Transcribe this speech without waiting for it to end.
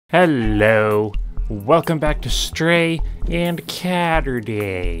Hello, welcome back to Stray and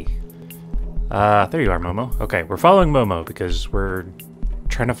Catterday. There you are, Momo. Okay, we're following Momo because we're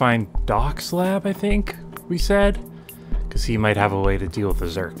trying to find Doc's lab, I think we said. Because he might have a way to deal with the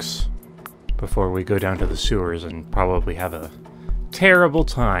Zerks before we go down to the sewers and probably have a terrible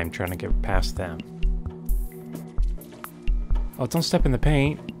time trying to get past them. Oh, don't step in the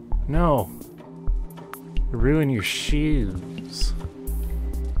paint. No. Ruin your shoes.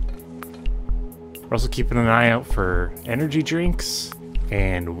 We're also keeping an eye out for energy drinks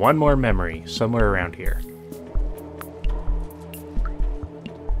and one more memory somewhere around here.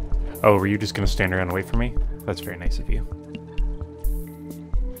 Oh, were you just going to stand around and wait for me? That's very nice of you.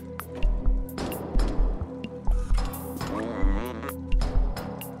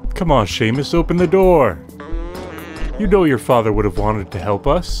 Come on, Seamus, open the door. You know your father would have wanted to help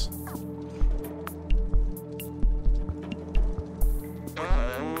us.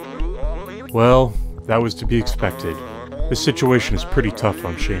 Well, that was to be expected. This situation is pretty tough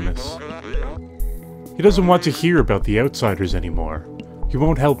on Seamus. He doesn't want to hear about the outsiders anymore. He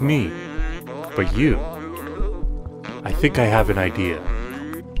won't help me. But you. I think I have an idea.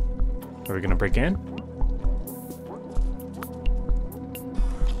 Are we gonna break in?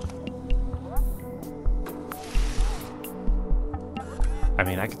 I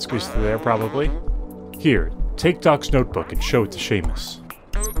mean, I could squeeze through there, probably. Here, take Doc's notebook and show it to Seamus.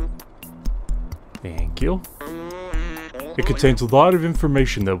 Thank you. It contains a lot of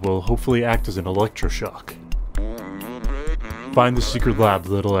information that will hopefully act as an electroshock. Find the secret lab,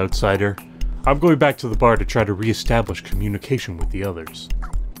 little outsider. I'm going back to the bar to try to re-establish communication with the others.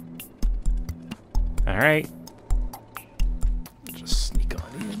 Alright. Just sneak on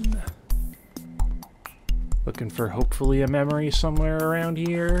in. Looking for hopefully a memory somewhere around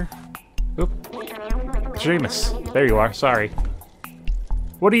here. Oop. Seamus, there you are, sorry.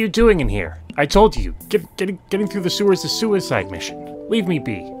 What are you doing in here? I told you, getting through the sewers is a suicide mission. Leave me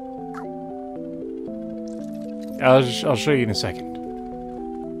be. I'll show you in a second.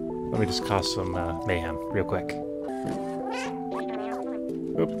 Let me just cause some mayhem real quick.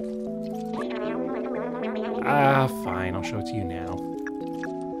 Oop. Fine, I'll show it to you now.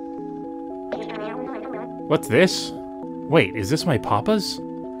 What's this? Wait, is this my papa's?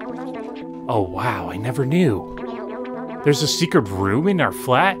 Oh wow, I never knew. There's a secret room in our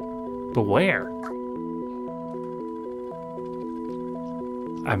flat? But where?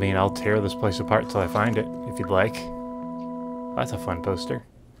 I mean, I'll tear this place apart till I find it, if you'd like. That's a fun poster.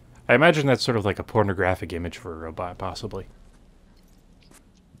 I imagine that's sort of like a pornographic image for a robot, possibly.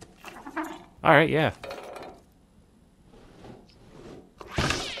 Alright, yeah.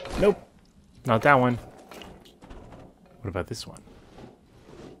 Nope. Not that one. What about this one?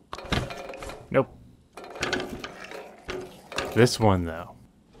 Nope. This one, though.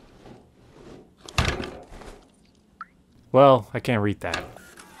 Well, I can't read that.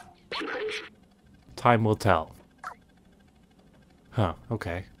 Time will tell. Huh,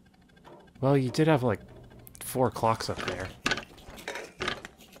 okay. Well, you did have, like, 4 clocks up there.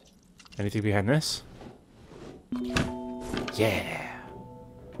 Anything behind this? Yeah!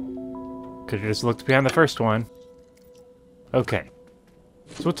 Could've just looked behind the first one. Okay.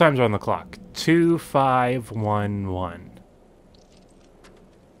 So what time's on the clock? 2511.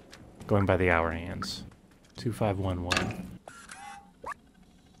 Going by the hour hands. 2511.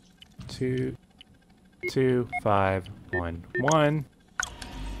 2511.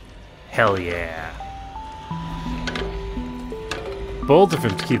 Hell yeah. Bold of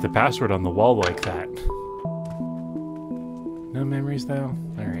him to keep the password on the wall like that. No memories though?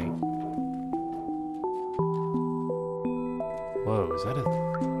 Alright. Whoa, is that a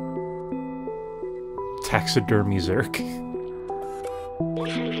taxidermy Zerk?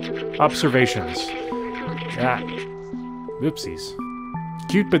 Observations. Ah. Oopsies.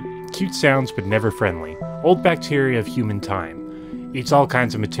 Cute sounds, but never friendly. Old bacteria of human time. Eats all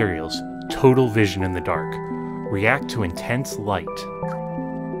kinds of materials. Total vision in the dark. React to intense light.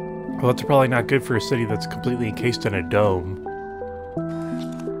 Well, that's probably not good for a city that's completely encased in a dome.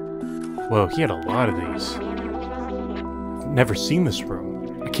 Whoa, he had a lot of these. I've never seen this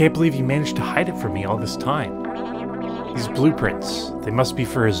room. I can't believe he managed to hide it from me all this time. These blueprints, they must be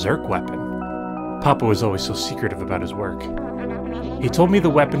for a Zerk weapon. Papa was always so secretive about his work. He told me the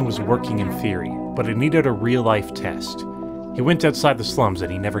weapon was working in theory, but it needed a real-life test. He went outside the slums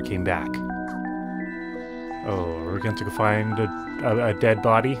and he never came back. Oh, are we going to go find a dead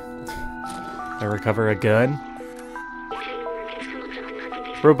body? And recover a gun?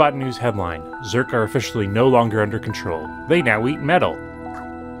 Robot News headline. Zerk are officially no longer under control. They now eat metal.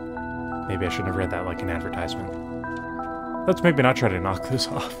 Maybe I shouldn't have read that like an advertisement. Let's maybe not try to knock this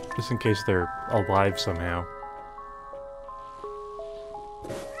off, just in case they're alive somehow.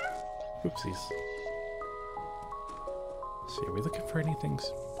 Oopsies. Let's see, are we looking for anything?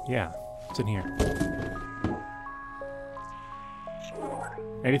 Yeah, it's in here.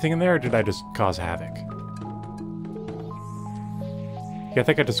 Anything in there, or did I just cause havoc? Yeah, I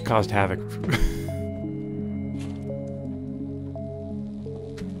think I just caused havoc.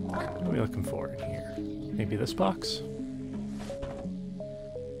 What are we looking for in here? Maybe this box?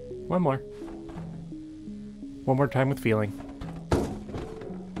 One more. One more time with feeling.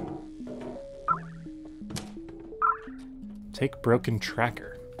 Take broken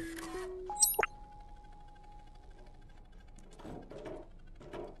tracker.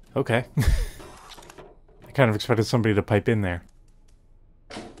 Okay. I kind of expected somebody to pipe in there.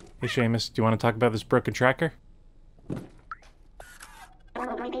 Hey Seamus, do you want to talk about this broken tracker?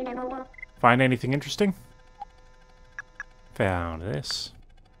 Find anything interesting? Found this.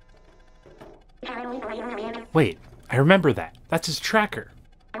 Wait, I remember that. That's his tracker.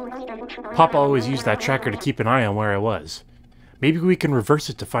 Papa always used that tracker to keep an eye on where I was. Maybe we can reverse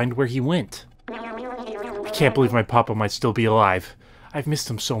it to find where he went. I can't believe my Papa might still be alive. I've missed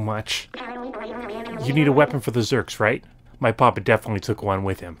him so much. You need a weapon for the Zerks, right? My Papa definitely took one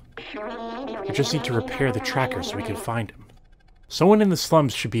with him. I just need to repair the tracker so we can find him. Someone in the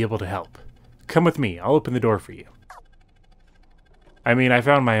slums should be able to help. Come with me, I'll open the door for you. I mean, I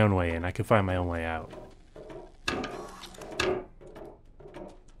found my own way in. I can find my own way out.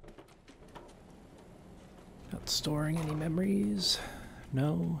 Not storing any memories.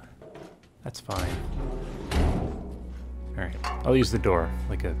 No. That's fine. Alright, I'll use the door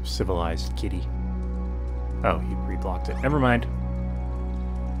like a civilized kitty. Oh, he reblocked it. Never mind.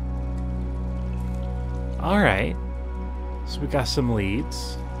 Alright. So we got some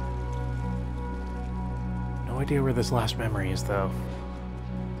leads. No idea where this last memory is, though.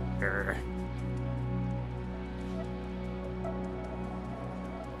 Urgh.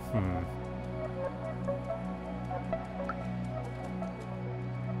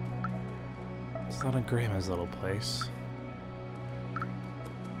 It's not in Grandma's little place.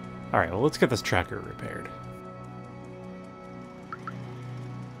 Alright, well, let's get this tracker repaired.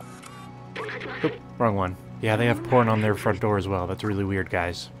 Oop, wrong one. Yeah, they have porn on their front door as well. That's really weird,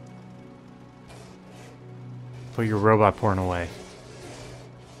 guys. Put your robot porn away.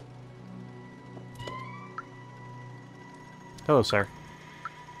 Hello, sir.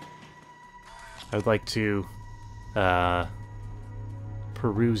 I would like to,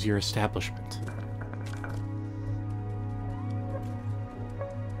 peruse your establishment.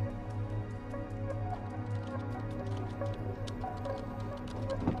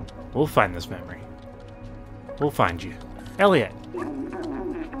 We'll find this memory. We'll find you. Elliot!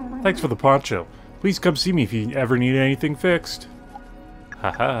 Thanks for the poncho. Please come see me if you ever need anything fixed.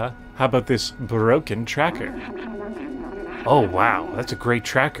 Haha. How about this broken tracker? Oh wow, that's a great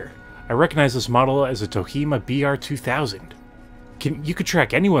tracker. I recognize this model as a Tohima BR2000. You could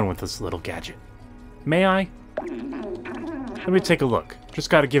track anyone with this little gadget. May I? Let me take a look. Just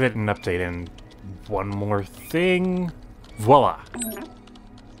gotta give it an update and one more thing. Voila!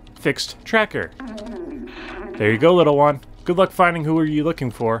 Fixed tracker. There you go, little one. Good luck finding who are you looking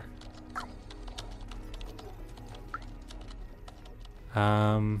for.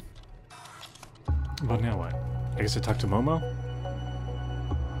 Well, now what? I guess I talk to Momo?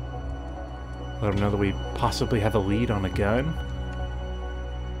 Let him know that we possibly have a lead on a gun?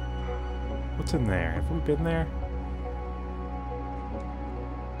 What's in there? Have we been there?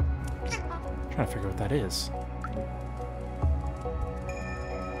 I'm trying to figure out what that is.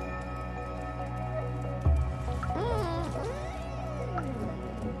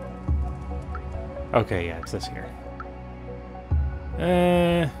 Okay, yeah, it's this here.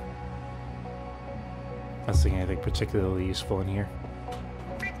 Not seeing anything particularly useful in here.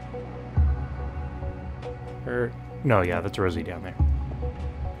 No, yeah, that's Rosie down there.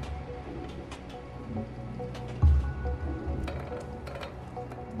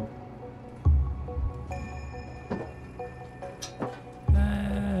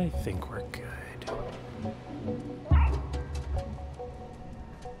 I think we're good.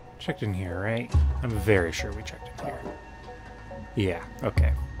 Checked in here, right? I'm very sure we checked in here. Yeah,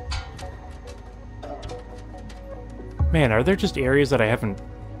 okay. Man, are there just areas that I haven't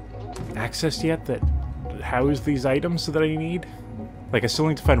accessed yet that house these items that I need? Like, I still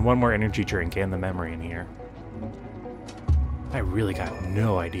need to find one more energy drink and the memory in here. I really got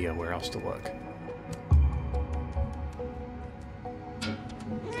no idea where else to look.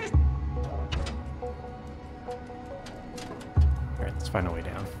 Alright, let's find a way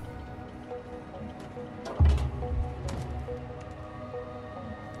down.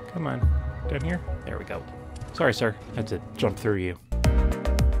 Come on. Down here? There we go. Sorry, sir. Had to jump through you.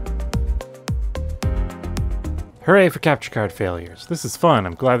 Hooray for capture card failures. This is fun.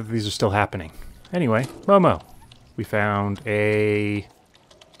 I'm glad that these are still happening. Anyway, Momo. We found a...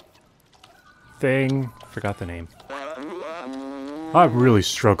 thing. Forgot the name. I'm really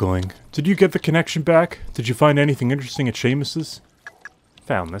struggling. Did you get the connection back? Did you find anything interesting at Seamus's?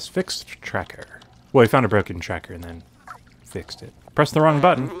 Found this fixed tracker. Well, I found a broken tracker and then fixed it. Pressed the wrong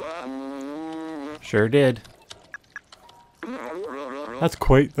button. Sure did.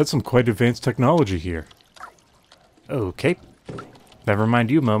 That's some quite advanced technology here. Okay. Never mind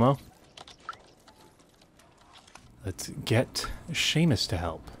you, Momo. Let's get Seamus to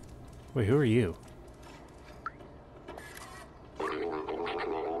help. Wait, who are you?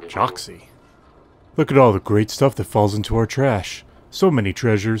 Joxy. Look at all the great stuff that falls into our trash. So many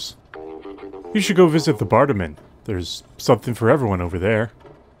treasures. You should go visit the Bardaman. There's something for everyone over there.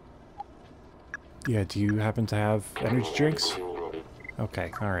 Yeah, do you happen to have energy drinks?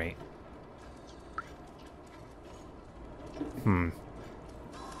 Okay, alright.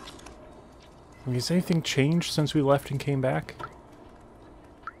 Has anything changed since we left and came back?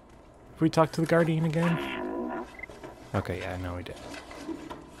 Have we talked to the Guardian again? Okay, yeah, no we did.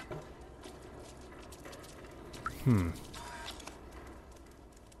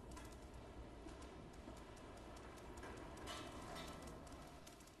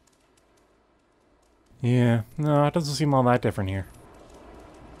 Yeah, no, it doesn't seem all that different here.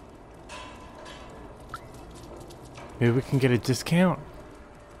 Maybe we can get a discount?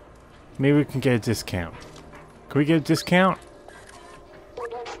 Maybe we can get a discount. Can we get a discount?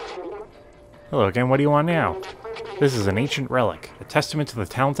 Hello again, what do you want now? This is an ancient relic, a testament to the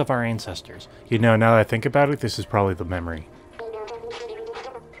talent of our ancestors. You know, now that I think about it, this is probably the memory.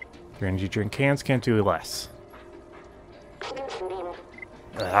 Your energy drink cans can't do less.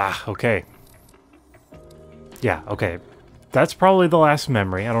 Ah, okay. Yeah, okay. That's probably the last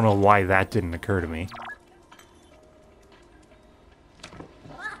memory. I don't know why that didn't occur to me.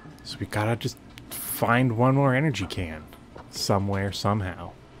 So we gotta just find one more energy can. Somewhere,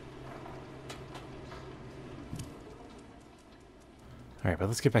 somehow. Alright, but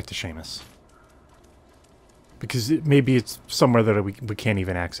let's get back to Seamus. Because maybe it's somewhere that we can't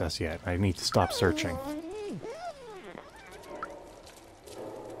even access yet. I need to stop searching.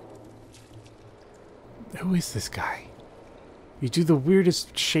 Who is this guy? You do the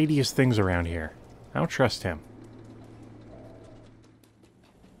weirdest, shadiest things around here. I don't trust him.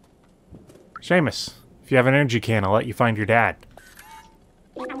 Seamus, if you have an energy can, I'll let you find your dad.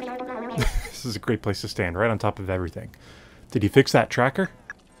 This is a great place to stand, right on top of everything. Did you fix that tracker?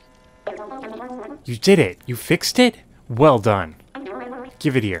 You did it! You fixed it? Well done.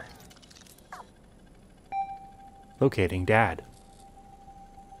 Give it here. Locating Dad.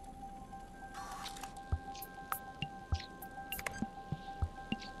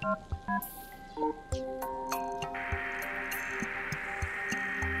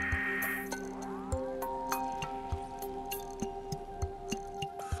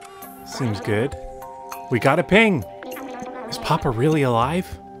 Seems good. We got a ping! Is Papa really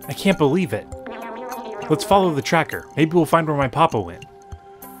alive? I can't believe it. Let's follow the tracker. Maybe we'll find where my Papa went.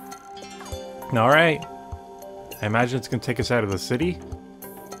 Alright. I imagine it's gonna take us out of the city?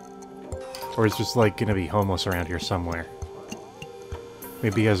 Or it's just like gonna be homeless around here somewhere.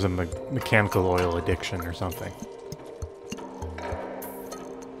 Maybe he has a mechanical oil addiction or something.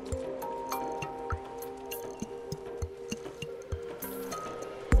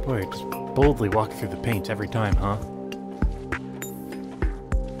 Boy, just boldly walk through the paint every time, huh?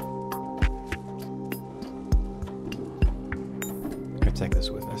 I'll take this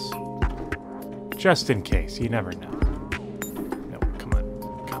with us. Just in case, you never know. No, come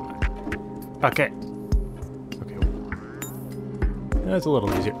on. Come on. Okay. Okay. That's a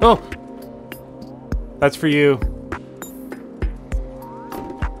little easier. Oh! That's for you.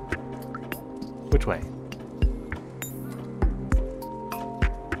 Which way?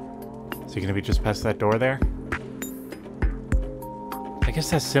 So you're gonna be just past that door there? I guess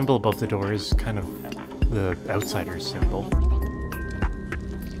that symbol above the door is kind of the outsider's symbol.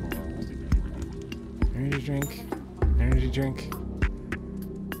 Energy drink. Energy drink.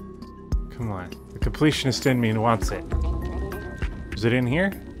 Come on. The completionist in me wants it. Is it in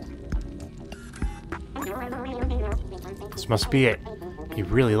here? This must be it. He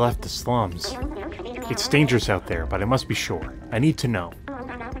really left the slums. It's dangerous out there, but I must be sure. I need to know.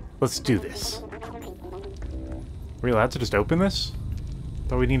 Let's do this. We're allowed to just open this?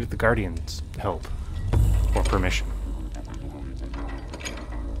 Thought we needed the Guardian's help. Or permission.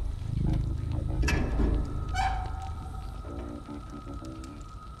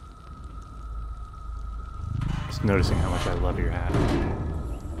 just noticing how much I love your hat.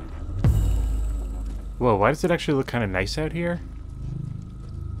 Whoa, why does it actually look kind of nice out here?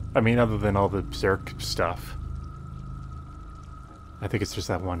 I mean, other than all the Zerk stuff. I think it's just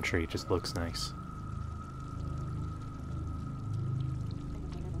that one tree. It just looks nice.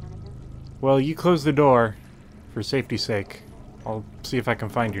 Well, you close the door for safety's sake. I'll see if I can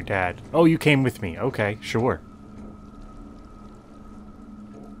find your dad. Oh, you came with me. Okay, sure.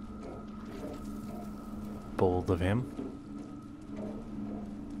 Bold of him.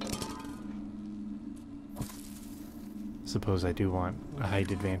 Suppose I do want a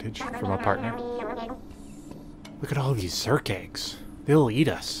height advantage from a partner. Look at all these Zerk eggs. They'll eat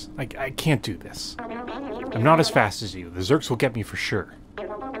us. I can't do this. I'm not as fast as you. The Zerks will get me for sure.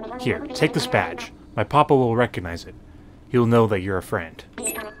 Here, take this badge. My papa will recognize it. He'll know that you're a friend.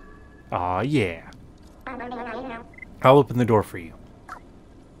 Aw, yeah. I'll open the door for you.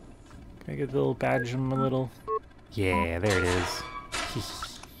 Can I get the little badge from a little? Yeah, there it is.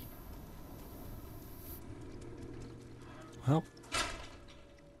 Well,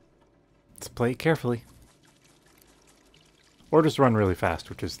 let's play it carefully. Or just run really fast,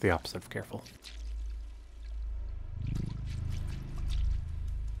 which is the opposite of careful.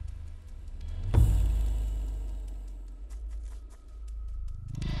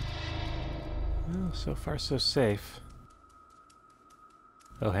 Well, so far so safe.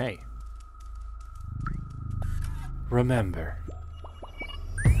 Oh, hey. Remember.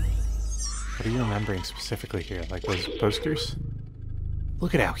 What are you remembering specifically here? Like those posters?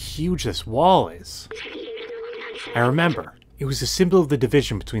 Look at how huge this wall is. I remember. It was a symbol of the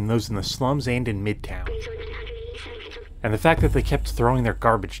division between those in the slums and in Midtown. And the fact that they kept throwing their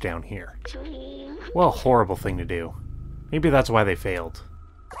garbage down here. What a horrible thing to do. Maybe that's why they failed.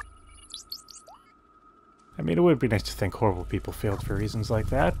 I mean, it would be nice to think horrible people failed for reasons like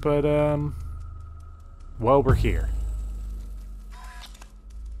that, but, well, we're here.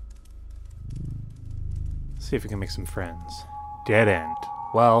 Let's see if we can make some friends. Dead end.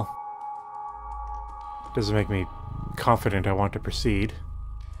 Well, doesn't make me confident I want to proceed.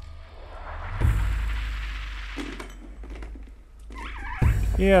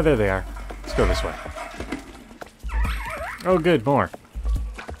 Yeah, there they are. Let's go this way. Oh, good, more.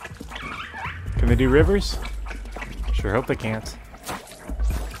 Can they do rivers? Sure hope they can't.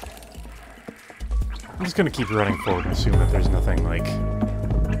 I'm just gonna keep running forward and assume that there's nothing, like,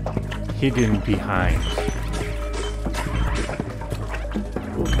 hidden behind.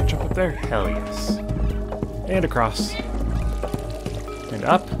 Oh, can I jump up there? Hell yes. And across. And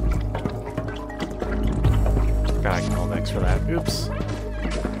up. God, I can hold X for that. Oops.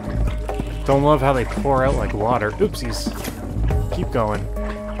 Don't love how they pour out like water. Oopsies. Keep going.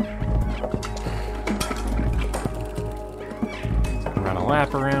 Run a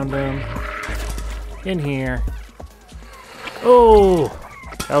lap around them. In here. Oh!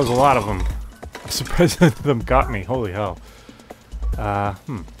 That was a lot of them. I'm surprised none of them got me. Holy hell.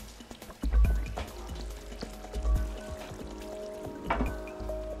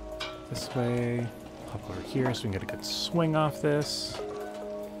 This way. Hop over here so we can get a good swing off this.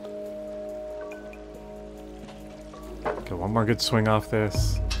 Get one more good swing off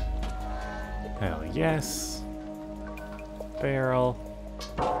this. Hell yes. Barrel.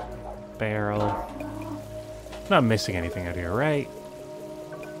 Barrel. Not missing anything out here, right?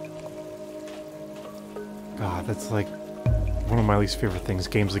 God, that's like one of my least favorite things.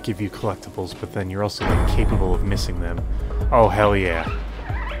 Games that give you collectibles, but then you're also like, capable of missing them. Oh, hell yeah.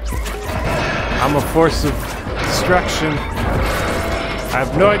 I'm a force of destruction. I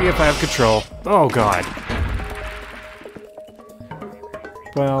have no idea if I have control. Oh, God.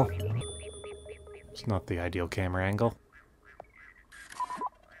 Well, it's not the ideal camera angle.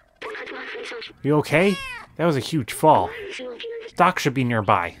 You okay? That was a huge fall. Doc should be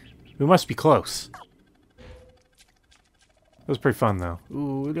nearby. We must be close. That was pretty fun, though.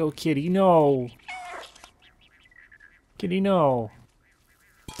 Ooh, little kitty, no. Kitty, no.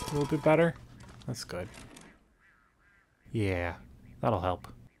 A little bit better? That's good. Yeah, that'll help.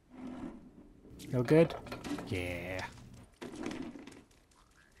 Feel good? Yeah.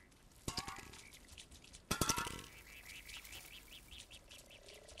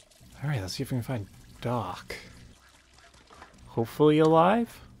 Alright, let's see if we can find Doc. Hopefully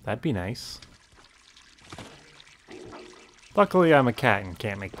alive? That'd be nice. Luckily, I'm a cat and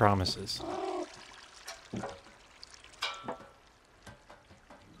can't make promises.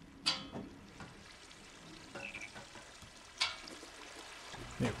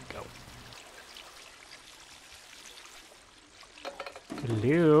 There we go.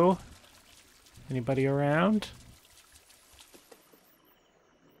 Hello? Anybody around?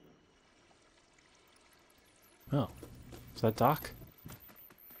 Oh. Is that Doc?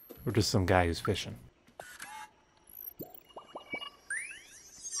 Or just some guy who's fishing?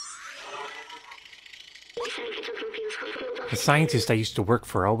 The scientist I used to work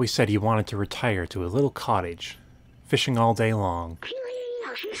for always said he wanted to retire to a little cottage, fishing all day long.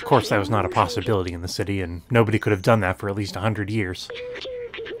 Of course, that was not a possibility in the city, and nobody could have done that for at least 100 years.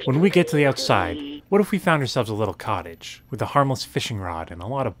 When we get to the outside, what if we found ourselves a little cottage, with a harmless fishing rod and a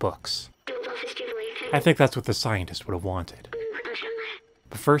lot of books? I think that's what the scientist would have wanted.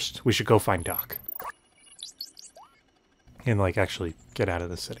 But first, we should go find Doc. And, like, actually get out of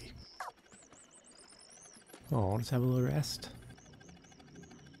the city. Oh, let's have a little rest.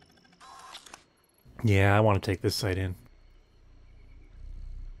 Yeah, I want to take this site in.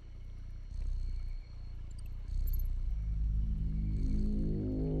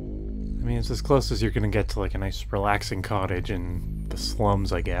 I mean, it's as close as you're going to get to, like, a nice relaxing cottage in the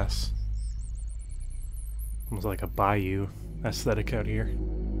slums, I guess. Almost like a bayou aesthetic out here.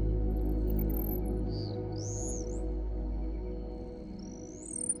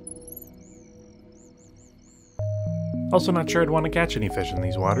 Also not sure I'd want to catch any fish in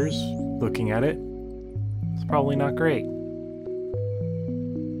these waters. Looking at it, it's probably not great.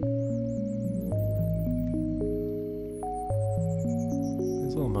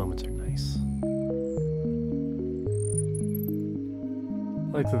 These little moments are nice.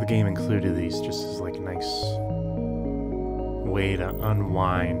 I like that the game included these just as like a nice way to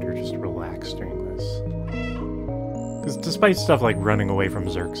unwind or just relax during this. Because despite stuff like running away from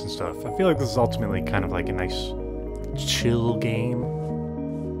Zerks and stuff, I feel like this is ultimately kind of like a nice chill game.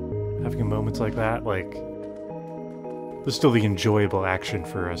 Having moments like that, like, there's still the enjoyable action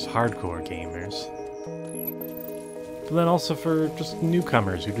for us hardcore gamers. But then also for just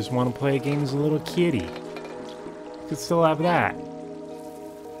newcomers who just want to play a game as a little kiddie. You could still have that.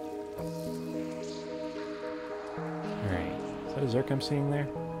 Alright, is that a Zerk I'm seeing there?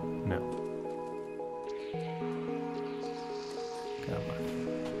 No. Come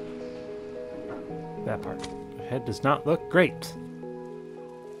on. That part. The head does not look great.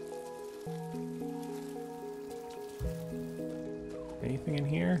 Anything in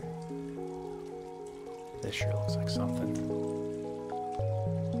here? This sure looks like something.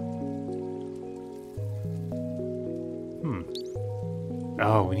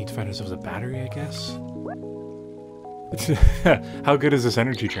 Oh, we need to find ourselves a battery, I guess? How good is this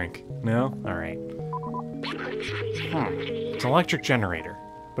energy drink? No? Alright. It's an electric generator,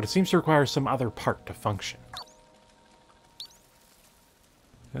 but it seems to require some other part to function.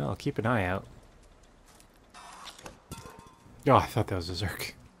 Well, I'll keep an eye out. Oh, I thought that was a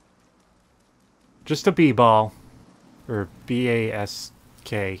Zerk. Just a B-ball. Or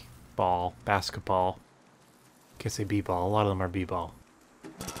B-A-S-K ball. Basketball. Can't say B-ball. A lot of them are B-ball.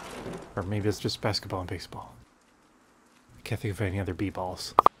 Or maybe it's just basketball and baseball. I can't think of any other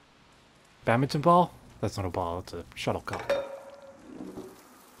B-balls. Badminton ball? That's not a ball. It's a shuttlecock.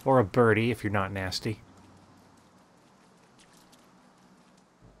 Or a birdie if you're not nasty.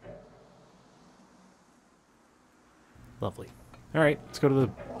 Lovely. Alright, let's go to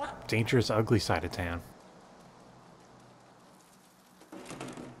the dangerous, ugly side of town.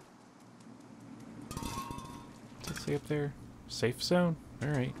 Does it say up there? Safe zone?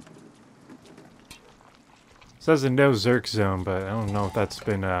 Alright. It says a no Zerk zone, but I don't know if that's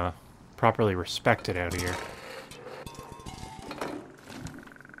been properly respected out here.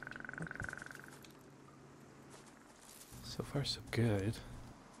 So far, so good.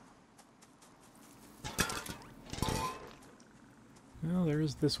 Well, there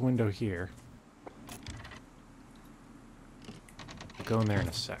is this window here. I'll go in there in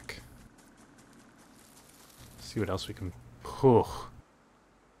a sec. See what else we can... Whew.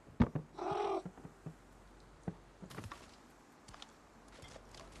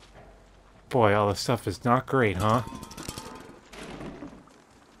 Boy, all this stuff is not great, huh?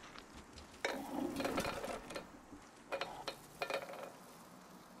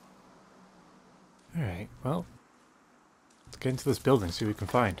 Alright, well... let's get into this building, see what we can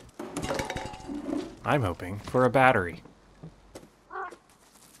find. I'm hoping for a battery.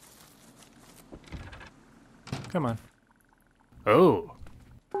 Come on. Oh!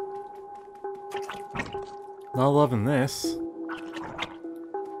 Not loving this.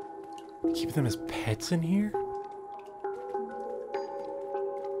 Keep them as pets in here?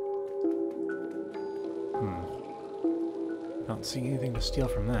 Not seeing anything to steal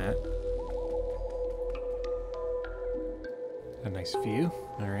from that. A nice view.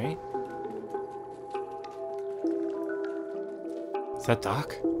 Alright. Is that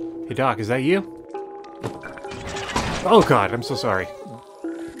Doc? Hey Doc, is that you? Oh god, I'm so sorry.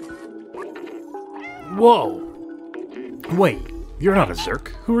 Whoa! Wait, you're not a Zerk.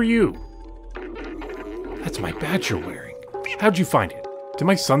 Who are you? That's my badge you're wearing. How'd you find it? Did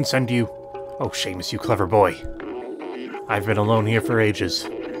my son send you? Oh, Seamus, you clever boy. I've been alone here for ages.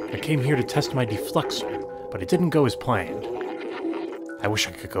 I came here to test my Defluxor, but it didn't go as planned. I wish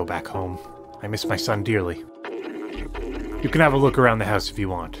I could go back home. I miss my son dearly. You can have a look around the house if you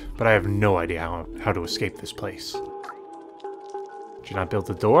want, but I have no idea how to escape this place. Did you not build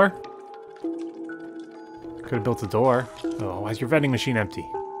the door? Could have built the door. Oh, why is your vending machine empty?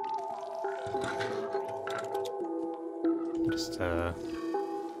 Just,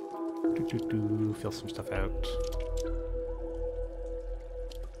 fill some stuff out.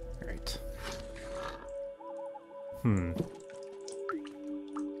 Alright.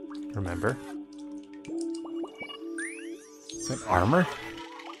 Remember? Is that armor?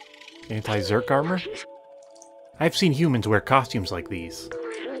 Anti-Zerk armor? I've seen humans wear costumes like these.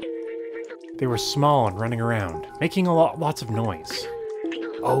 They were small and running around, making lots of noise.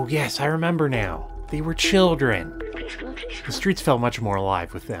 Oh yes, I remember now. They were children. The streets felt much more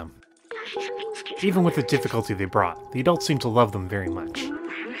alive with them. Even with the difficulty they brought, the adults seemed to love them very much.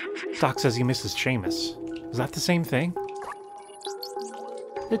 Doc says he misses Seamus. Is that the same thing?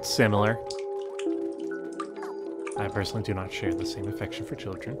 It's similar. I personally do not share the same affection for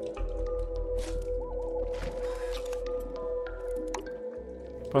children.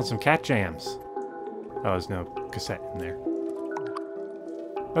 Put some cat jams. Oh, there's no cassette in there.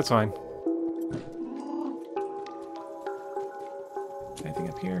 That's fine. Anything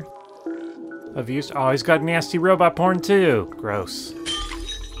up here? Of use? Oh, he's got nasty robot porn too! Gross.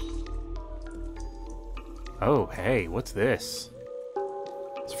 Oh, hey, what's this?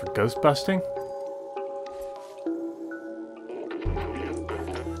 It's for ghost busting?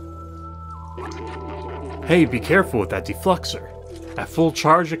 Hey, be careful with that Defluxor. At full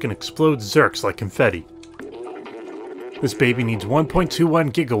charge, it can explode Zerks like confetti. This baby needs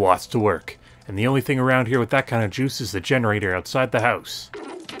 1.21 gigawatts to work, and the only thing around here with that kind of juice is the generator outside the house.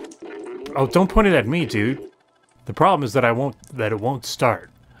 Oh, don't point it at me, dude. The problem is that it won't start.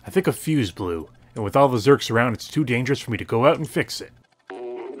 I think a fuse blew, and with all the Zerks around, it's too dangerous for me to go out and fix it.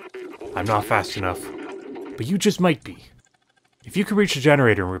 I'm not fast enough, but you just might be. If you can reach the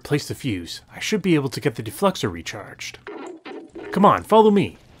generator and replace the fuse, I should be able to get the Defluxor recharged. Come on, follow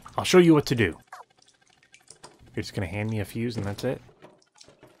me. I'll show you what to do. You're just gonna hand me a fuse and that's it?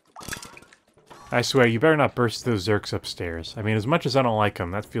 I swear, you better not burst those Zerks upstairs. I mean, as much as I don't like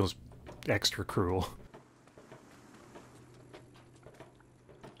them, that feels extra cruel.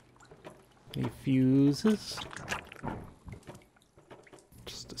 Any fuses?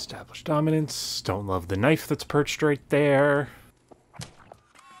 Just establish dominance. Don't love the knife that's perched right there.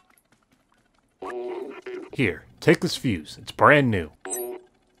 Here, take this fuse. It's brand new.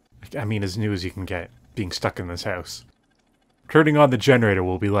 I mean, as new as you can get, being stuck in this house. Turning on the generator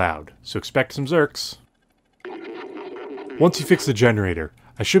will be loud, so expect some Zerks. Once you fix the generator,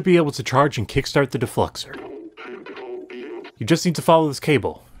 I should be able to charge and kickstart the Defluxor. You just need to follow this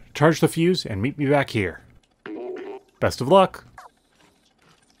cable, charge the fuse, and meet me back here. Best of luck!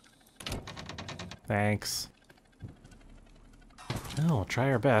 Thanks. Oh, we'll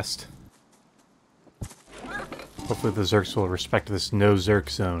try our best. Hopefully the Zerks will respect this no Zerk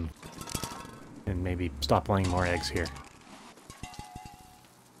zone. And maybe stop laying more eggs here.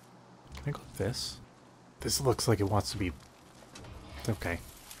 Can I go with this? This looks like it wants to be... Okay.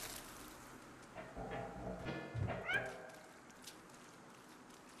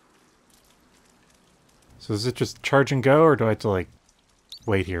 So is it just charge and go, or do I have to, like,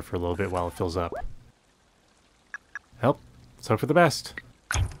 wait here for a little bit while it fills up? Well, let's hope for the best.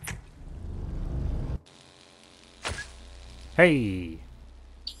 Hey!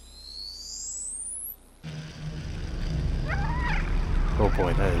 Oh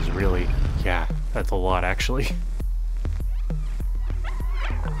boy, that is really... Yeah, that's a lot, actually.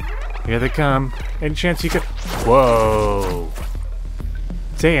 Here they come. Any chance you could... Whoa!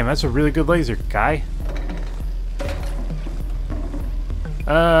 Damn, that's a really good laser, guy.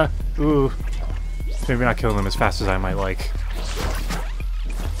 Ooh. Maybe not killing them as fast as I might like.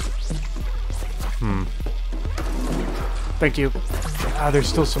 Thank you. Ah, there's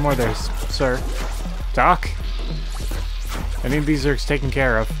still some more there, sir. Doc? I need these Zerks taken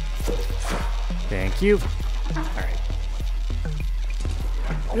care of. Thank you. Alright.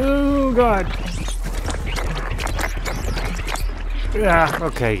 Oh, God. Yeah,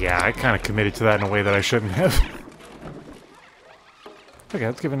 okay, yeah, I kind of committed to that in a way that I shouldn't have. Okay,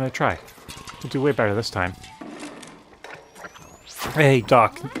 let's give it a try. We'll do way better this time. Hey,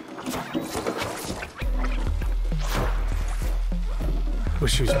 Doc.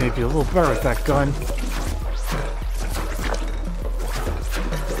 Wish he was maybe a little better with that gun.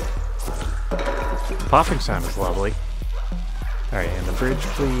 popping sound is lovely. Alright, and the bridge,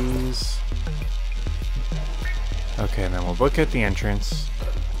 please. Okay, and then we'll look at the entrance.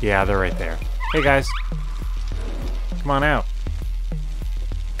 Yeah, they're right there. Hey, guys. Come on out.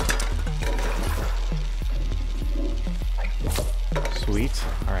 Sweet.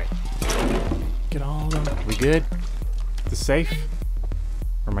 Alright. Get all of them. We good? The safe?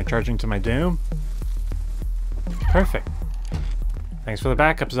 Or am I charging to my doom? Perfect. Thanks for the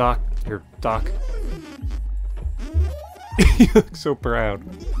backup, Doc. You look so proud.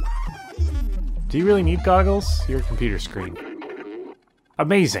 Do you really need goggles? Your computer screen.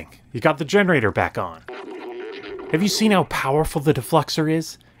 Amazing! You got the generator back on. Have you seen how powerful the Defluxor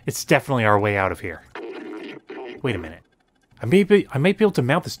is? It's definitely our way out of here. Wait a minute. I might be able to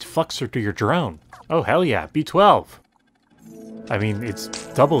mount this Defluxor to your drone. Oh, hell yeah. B12. I mean, it's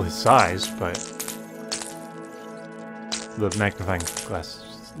double his size, but the magnifying glass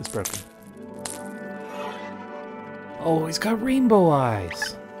is broken. Oh, he's got rainbow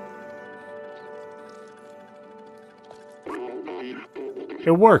eyes.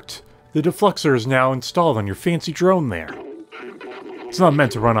 It worked. The Defluxor is now installed on your fancy drone there. It's not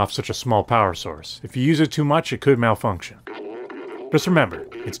meant to run off such a small power source. If you use it too much, it could malfunction. Just remember,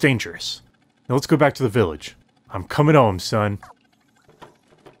 it's dangerous. Now let's go back to the village. I'm coming home, son.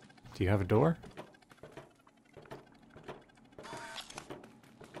 Do you have a door?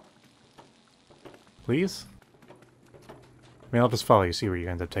 Please? I mean, I'll just follow you, see where you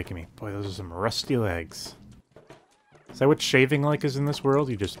end up taking me. Boy, those are some rusty legs. Is that what shaving like is in this world?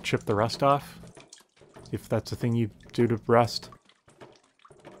 You just chip the rust off? If that's a thing you do to rust?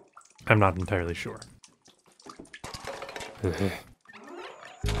 I'm not entirely sure.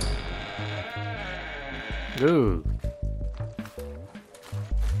 Ooh.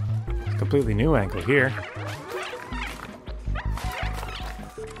 Completely new angle here.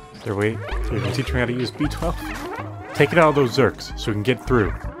 Is there a way you can teach me how to use B12? Take it out of those Zerks so we can get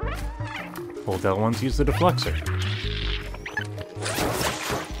through. Hold L1 to use the Defluxor.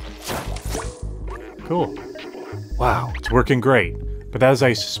 Cool. Wow, it's working great. But as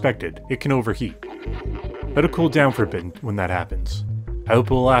I suspected, it can overheat. Let it cool down for a bit when that happens. I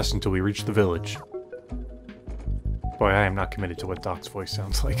hope it will last until we reach the village. Boy, I am not committed to what Doc's voice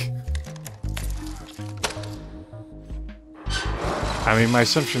sounds like. I mean, my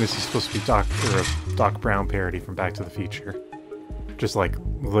assumption is he's supposed to be a Doc Brown parody from Back to the Future. Just like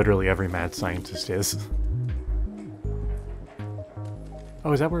literally every mad scientist is.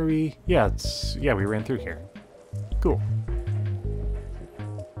 Oh, is that where we... Yeah, we ran through here. Cool.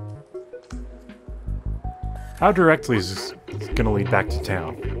 How directly is this gonna lead back to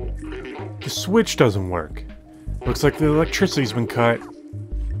town? The switch doesn't work. Looks like the electricity's been cut.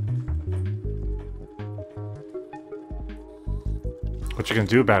 What you gonna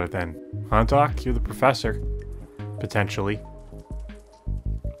do about it then? Huh, Doc? You're the professor. Potentially.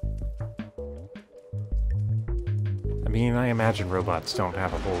 I mean, I imagine robots don't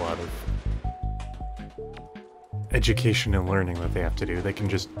have a whole lot of education and learning that they have to do. They can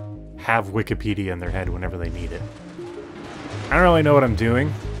just have Wikipedia in their head whenever they need it. I don't really know what I'm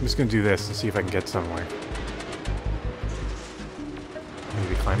doing. I'm just gonna do this and see if I can get somewhere.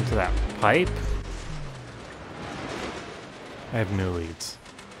 Maybe climb into that pipe? I have no leads.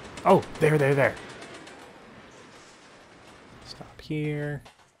 Oh, there. Stop here.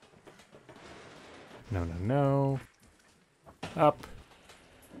 No. Up.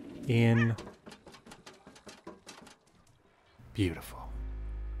 In. Beautiful. Are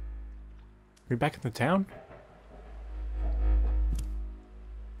we back in the town?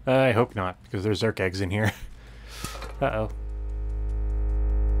 I hope not, because there's Zerk eggs in here. Uh-oh.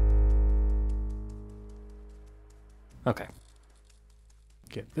 Okay.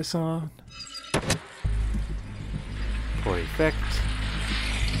 Get this on. For effect.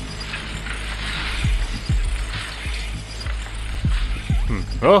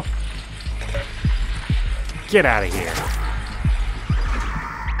 Oh! Get out of here.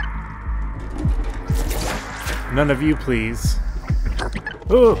 None of you, please.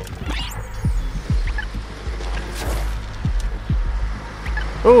 Oh!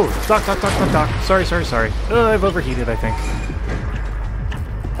 Oh! Doc. Sorry. Oh, I've overheated, I think.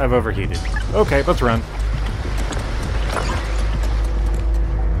 I've overheated. Okay, let's run.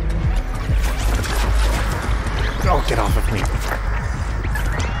 Oh, get off of me.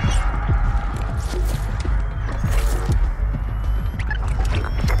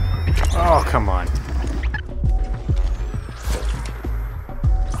 Oh, come on.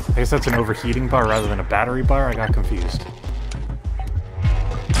 I guess that's an overheating bar rather than a battery bar? I got confused.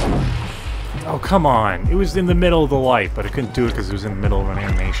 Oh, come on. It was in the middle of the light, but I couldn't do it because it was in the middle of an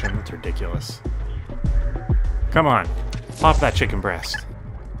animation. That's ridiculous. Come on. Pop that chicken breast.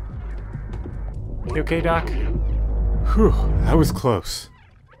 You okay, Doc? Whew, that was close.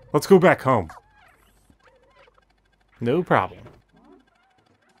 Let's go back home. No problem.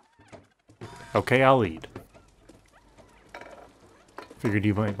 Okay, I'll lead. Figured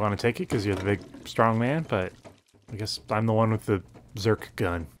you might want to take it because you're the big, strong man, but I guess I'm the one with the Zerk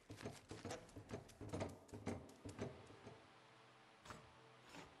gun.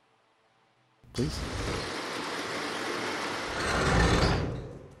 Please?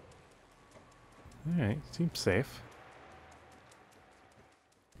 Alright, seems safe.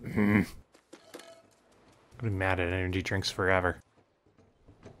 I'm gonna be mad at energy drinks forever.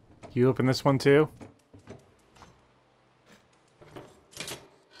 You open this one too?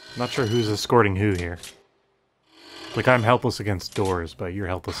 Not sure who's escorting who here. Like, I'm helpless against doors, but you're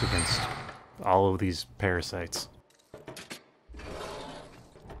helpless against all of these parasites.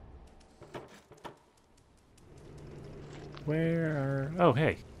 Where are... Oh,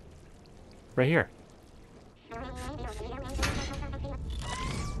 hey. Right here.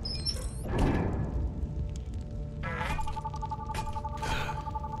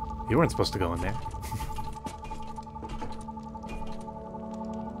 You weren't supposed to go in there.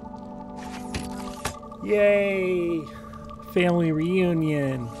 Yay! Family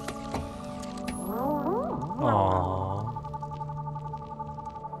reunion! Aww.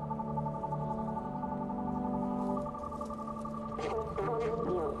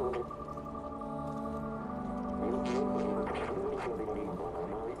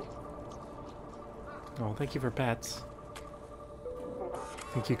 Oh, thank you for pets.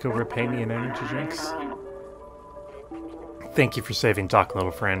 Think you could repay me in energy drinks? Thank you for saving Doc,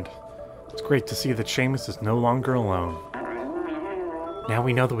 little friend. It's great to see that Seamus is no longer alone. Now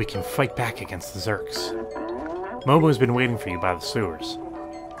we know that we can fight back against the Zerks. Momo's been waiting for you by the sewers.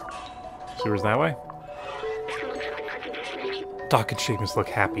 Sewers that way? Doc and Seamus look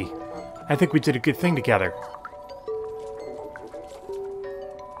happy. I think we did a good thing together.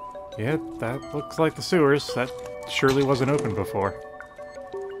 Yeah, that looks like the sewers. That surely wasn't open before.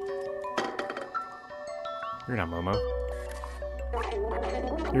 You're not Momo.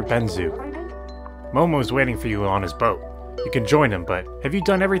 You're Benzu. Momo's waiting for you on his boat. You can join him, but have you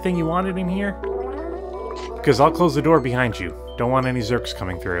done everything you wanted in here? Because I'll close the door behind you. Don't want any Zerks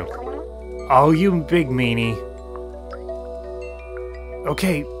coming through. Oh, you big meanie.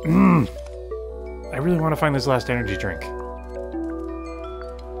 Okay, I really want to find this last energy drink.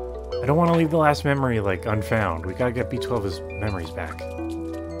 I don't want to leave the last memory, like, unfound. We gotta get B12's memories back.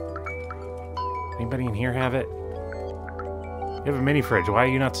 Anybody in here have it? You have a mini fridge. Why are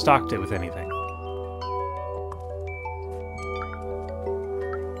you not stocked it with anything?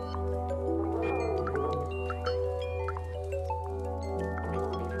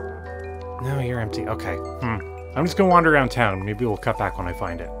 No, you're empty. Okay. I'm just gonna wander around town. Maybe we'll cut back when I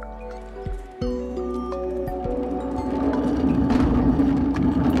find it.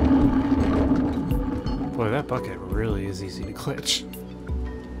 Boy, that bucket really is easy to glitch.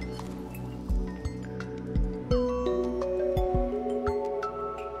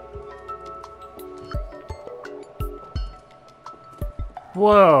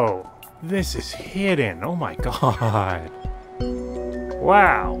 Whoa! This is hidden! Oh my god!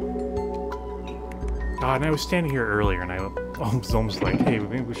 Wow! God, and I was standing here earlier and I was almost like, hey,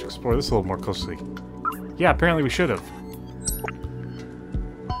 maybe we should explore this a little more closely. Yeah, apparently we should have.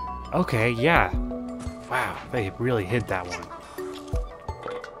 Okay, yeah. Wow, they really hid that one.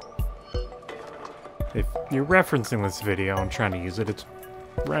 If you're referencing this video and trying to use it, it's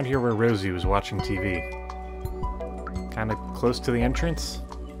around here where Rosie was watching TV. Kinda close to the entrance?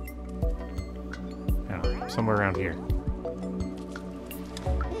 I don't know, somewhere around here.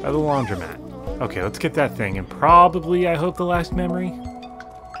 By the laundromat. Okay, let's get that thing, and probably, I hope, the last memory.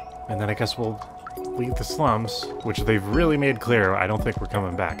 And then I guess we'll leave the slums, which they've really made clear I don't think we're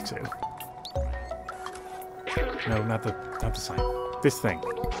coming back to. No, not the sign. This thing.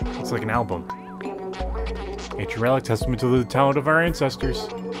 It's like an album. Ancient relic, testament to the talent of our ancestors.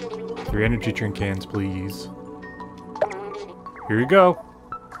 3 energy drink cans, please. Here you go.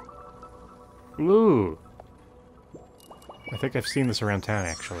 Ooh. I think I've seen this around town,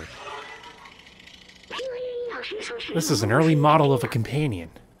 actually. This is an early model of a companion.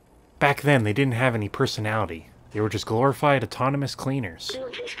 Back then, they didn't have any personality. They were just glorified autonomous cleaners.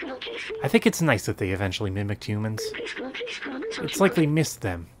 I think it's nice that they eventually mimicked humans. It's like they missed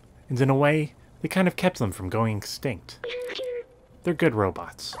them, and in a way, they kind of kept them from going extinct. They're good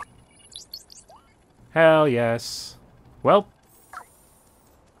robots. Hell yes. Well,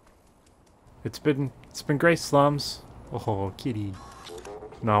 it's been great, slums. Oh, kitty.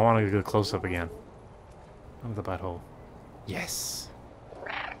 No, I want to go close up again. Oh, the butthole. Yes!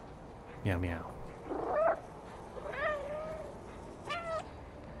 Meow meow.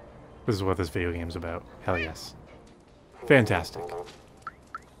 This is what this video game's about. Hell yes. Fantastic.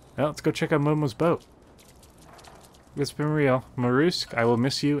 Well, let's go check out Momo's boat. It's been real. Marusk, I will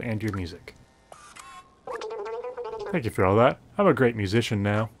miss you and your music. Thank you for all that. I'm a great musician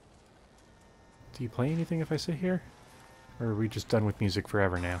now. Do you play anything if I sit here? Or are we just done with music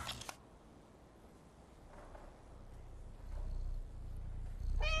forever now?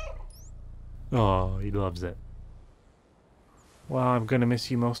 Oh, he loves it. Well, I'm gonna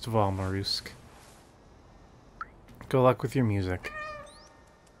miss you most of all, Marusk. Good luck with your music.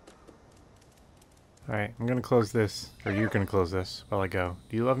 Alright, I'm gonna close this. Or you're gonna close this while I go.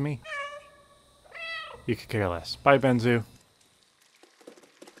 Do you love me? You could care less. Bye, Benzu.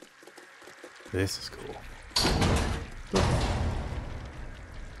 This is cool.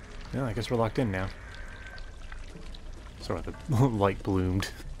 Yeah, I guess we're locked in now. Sorry, the light bloomed.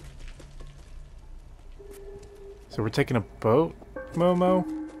 So we're taking a boat, Momo?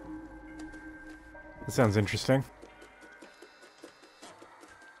 That sounds interesting.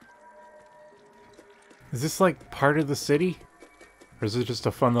 Is this like part of the city? Or is it just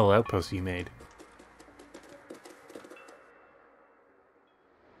a fun little outpost you made?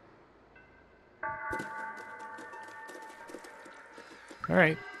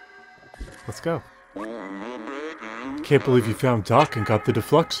 Alright. Let's go. Can't believe you found Doc and got the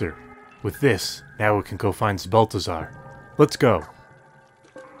Defluxor. With this, now we can go find Balthazar. Let's go.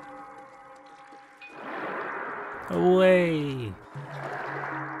 Away!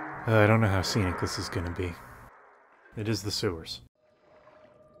 I don't know how scenic this is gonna be. It is the sewers.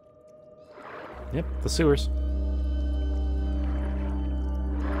 Yep, the sewers.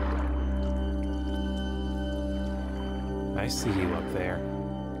 I see you up there.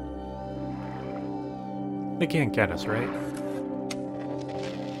 They can't get us, right?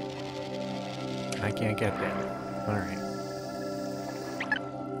 I can't get them. Alright.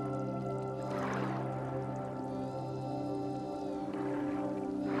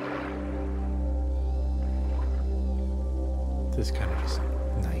 This is kind of just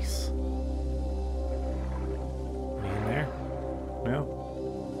nice. Me in there? No?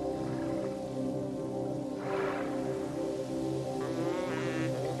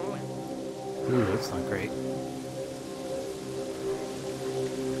 Ooh, that's not great.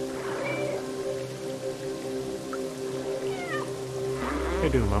 How you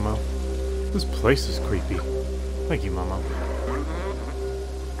doing, Momo? This place is creepy. Thank you, Momo.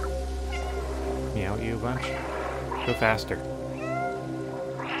 Meow at you a bunch? Go faster.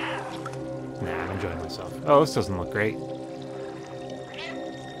 Nah, I'm enjoying myself. Oh, this doesn't look great.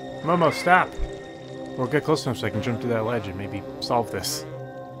 Momo, stop! Or get close enough so I can jump to that ledge and maybe solve this.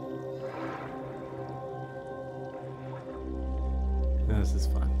 This is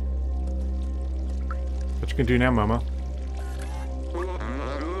fun. What you can do now, Momo?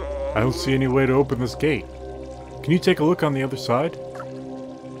 I don't see any way to open this gate. Can you take a look on the other side?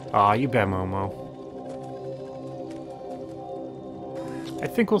 Aw, you bet, Momo. I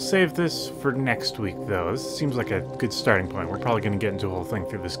think we'll save this for next week, though. This seems like a good starting point. We're probably going to get into a whole thing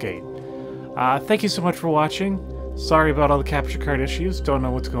through this gate. Thank you so much for watching. Sorry about all the capture card issues. Don't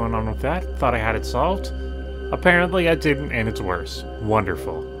know what's going on with that. Thought I had it solved. Apparently I didn't, and it's worse.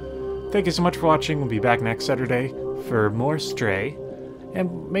 Wonderful. Thank you so much for watching. We'll be back next Saturday for more Stray.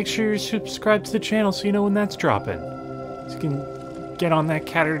 And make sure you're subscribed to the channel so you know when that's dropping. So you can get on that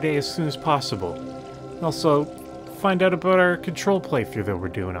Catterday as soon as possible. Also, find out about our Control playthrough that we're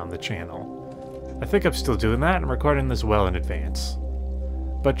doing on the channel. I think I'm still doing that. I'm recording this well in advance.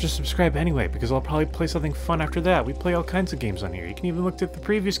 But just subscribe anyway, because I'll probably play something fun after that. We play all kinds of games on here. You can even look at the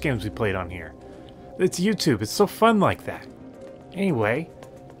previous games we played on here. It's YouTube. It's so fun like that. Anyway,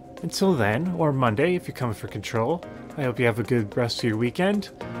 until then, or Monday if you're coming for Control, I hope you have a good rest of your weekend.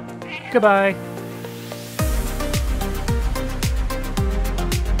 Goodbye!